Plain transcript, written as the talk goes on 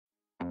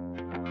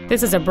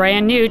This is a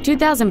brand new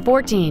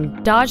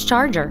 2014 Dodge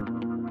Charger.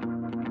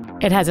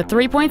 It has a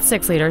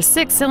 3.6-liter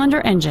six-cylinder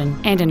engine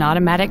and an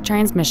automatic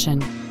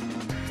transmission.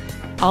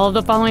 All of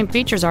the following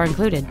features are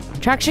included: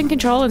 traction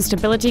control and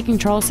stability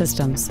control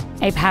systems,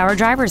 a power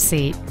driver's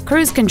seat,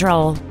 cruise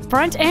control,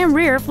 front and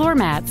rear floor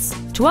mats,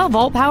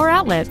 12-volt power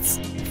outlets,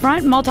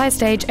 front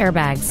multi-stage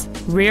airbags,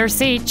 rear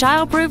seat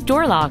child-proof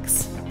door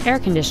locks, air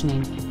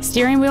conditioning,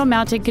 steering wheel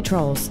mounted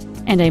controls,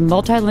 and a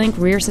multi-link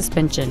rear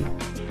suspension.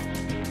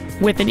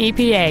 With an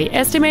EPA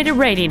estimated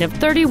rating of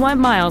 31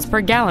 miles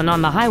per gallon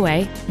on the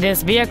highway,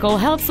 this vehicle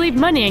helps leave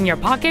money in your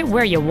pocket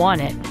where you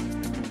want it.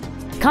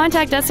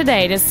 Contact us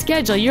today to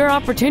schedule your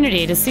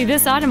opportunity to see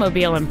this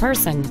automobile in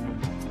person.